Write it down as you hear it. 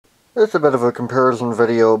It's a bit of a comparison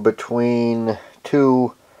video between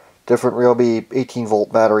two different Ryobi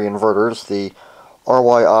 18-volt battery inverters, the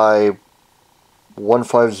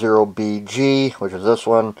RYi150BG, which is this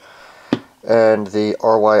one, and the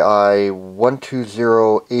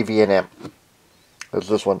RYi120AVNM, is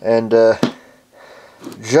this one. And this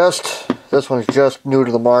one is just new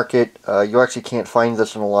to the market. You actually can't find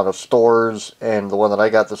this in a lot of stores, and the one that I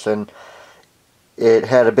got this in, it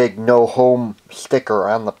had a big no home sticker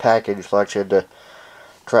on the package, so I actually had to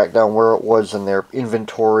track down where it was in their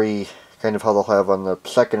inventory, kind of how they'll have on the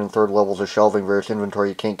second and third levels of shelving, various inventory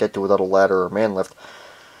you can't get to without a ladder or a man lift.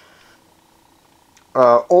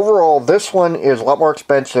 Overall, this one is a lot more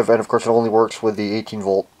expensive, and of course it only works with the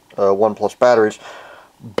 18-volt 1 plus batteries,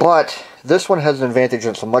 but this one has an advantage,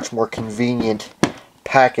 and it's a much more convenient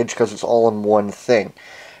package because it's all in one thing.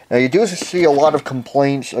 Now, you do see a lot of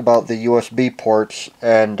complaints about the USB ports,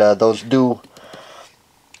 and those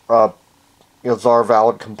are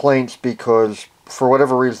valid complaints because, for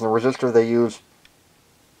whatever reason, the resistor they use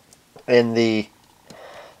in the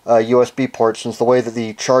USB port, since the way that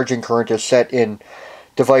the charging current is set in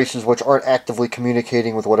devices which aren't actively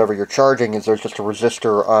communicating with whatever you're charging, is there's just a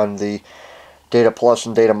resistor on the data plus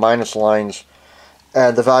and data minus lines,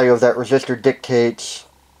 and the value of that resistor dictates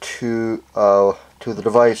to the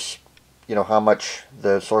device, how much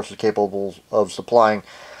the source is capable of supplying.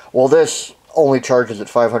 Well, this only charges at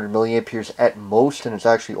 500 milliamperes at most, and it's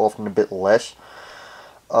actually often a bit less.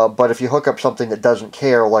 But if you hook up something that doesn't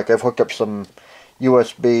care, like I've hooked up some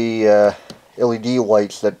USB LED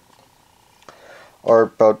lights that are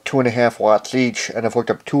about 2.5 watts each, and I've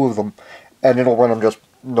hooked up 2 of them, and it'll run them just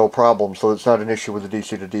no problem. So it's not an issue with the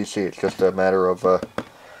DC to DC. It's just a matter of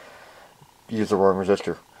use the wrong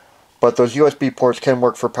resistor. But those USB ports can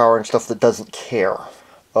work for powering stuff that doesn't care.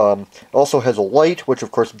 It also has a light, which of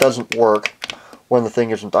course doesn't work when the thing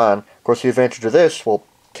isn't on. Of course, the advantage of this, well,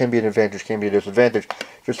 can be an advantage, can be a disadvantage.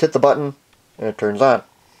 Just hit the button, and it turns on.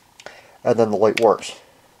 And then the light works.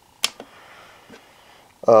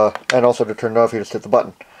 And also to turn it off, you just hit the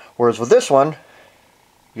button. Whereas with this one,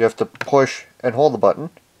 you have to push and hold the button,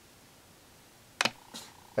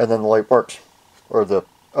 and then the light works, or the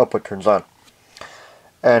output turns on.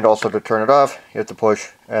 And also to turn it off, you have to push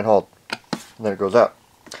and hold, and then it goes out.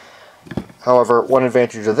 However, one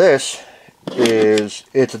advantage of this is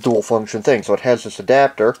it's a dual function thing. So it has this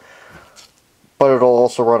adapter, but it'll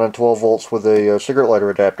also run on 12 volts with a cigarette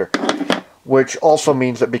lighter adapter, which also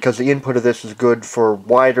means that because the input of this is good for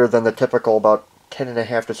wider than the typical about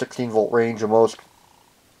 10.5 to 16 volt range of most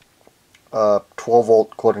 12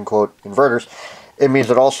 volt quote-unquote inverters, it means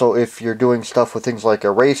that also if you're doing stuff with things like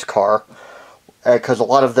a race car, because a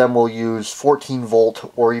lot of them will use 14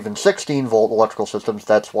 volt or even 16 volt electrical systems.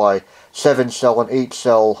 That's why 7-cell and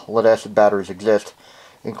 8-cell lead-acid batteries exist,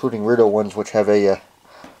 including Ryobi ones, which have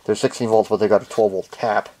they're 16 volts, but they got a 12 volt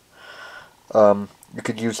tap. You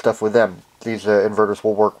could use stuff with them. These inverters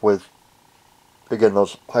will work with, again,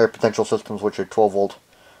 those higher potential systems, which are 12 volt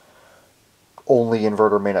only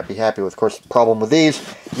inverter may not be happy with. Of course, the problem with these,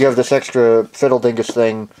 you have this extra fiddle dingus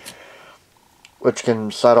thing, which can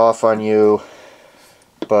set off on you.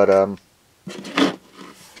 But,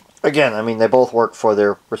 again, I mean, they both work for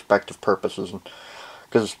their respective purposes.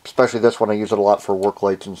 Because, especially this one, I use it a lot for work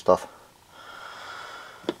lights and stuff.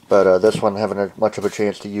 But this one, I haven't much of a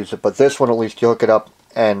chance to use it. But this one, at least, you hook it up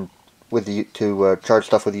and to charge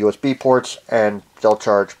stuff with USB ports, and they'll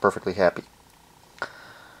charge perfectly happy. So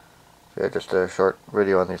yeah, just a short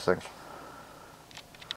video on these things.